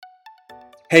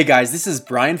Hey guys, this is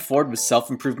Brian Ford with Self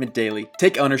Improvement Daily.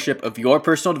 Take ownership of your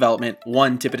personal development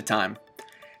one tip at a time.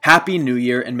 Happy New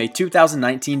Year, and may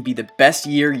 2019 be the best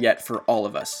year yet for all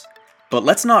of us. But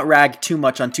let's not rag too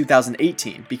much on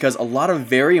 2018 because a lot of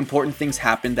very important things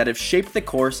happened that have shaped the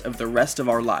course of the rest of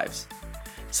our lives.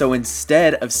 So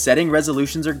instead of setting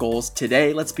resolutions or goals,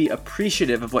 today let's be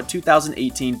appreciative of what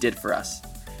 2018 did for us.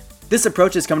 This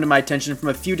approach has come to my attention from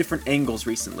a few different angles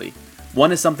recently.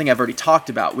 One is something I've already talked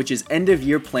about, which is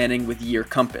end-of-year planning with Year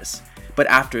Compass. But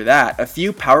after that, a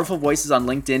few powerful voices on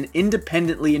LinkedIn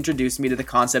independently introduced me to the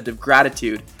concept of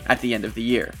gratitude at the end of the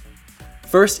year.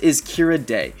 First is Kira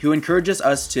Day, who encourages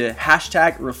us to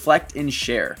 #reflect and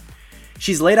share.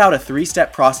 She's laid out a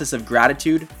 3-step process of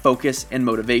gratitude, focus, and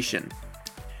motivation.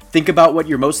 Think about what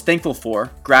you're most thankful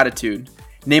for, gratitude.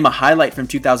 Name a highlight from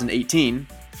 2018,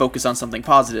 focus on something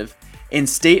positive. And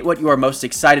state what you are most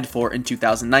excited for in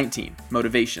 2019,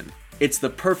 motivation. It's the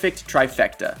perfect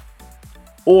trifecta.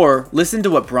 Or listen to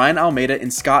what Brian Almeida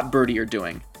and Scott Birdie are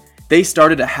doing. They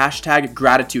started a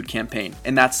 #gratitude campaign,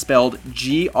 and that's spelled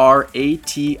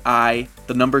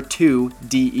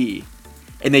GRATI2DE.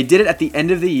 And they did it at the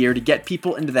end of the year to get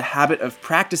people into the habit of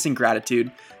practicing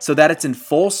gratitude so that it's in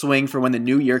full swing for when the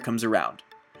new year comes around.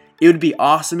 It would be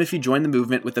awesome if you joined the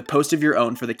movement with a post of your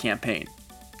own for the campaign.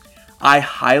 I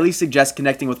highly suggest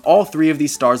connecting with all 3 of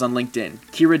these stars on LinkedIn,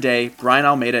 Kira Day, Brian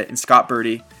Almeida, and Scott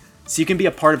Birdie, so you can be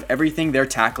a part of everything they're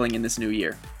tackling in this new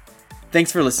year.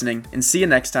 Thanks for listening, and see you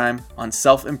next time on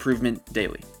Self Improvement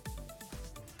Daily.